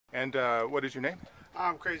And what is your name?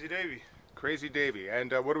 I'm Crazy Davey. Crazy Davey.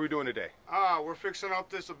 And what are we doing today? We're fixing up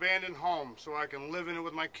this abandoned home so I can live in it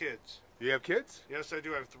with my kids. You have kids? Yes, I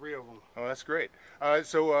do. I have 3 of them. Oh, that's great.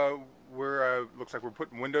 We're looks like we're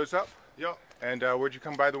putting windows up. Yep. And where'd you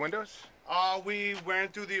come by the windows? We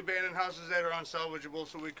went through the abandoned houses that are unsalvageable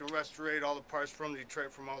so we can restaurate all the parts from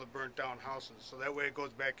Detroit from all the burnt down houses. So that way it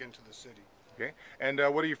goes back into the city. Okay. And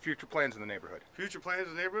what are your future plans in the neighborhood? Future plans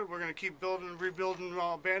in the neighborhood, we're going to keep building and rebuilding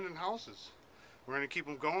abandoned houses. We're going to keep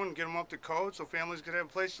them going, get them up to code so families can have a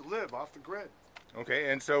place to live off the grid.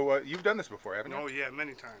 Okay, and so you've done this before, haven't you? Oh, yeah,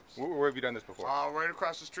 many times. Where have you done this before? Right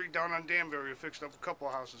across the street down on Danbury. We fixed up a couple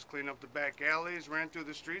of houses, cleaned up the back alleys, ran through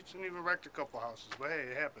the streets, and even wrecked a couple of houses. But hey,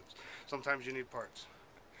 it happens. Sometimes you need parts.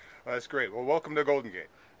 Well, that's great. Well, welcome to Goldengate.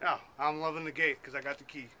 Yeah, I'm loving the gate because I got the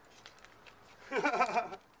key.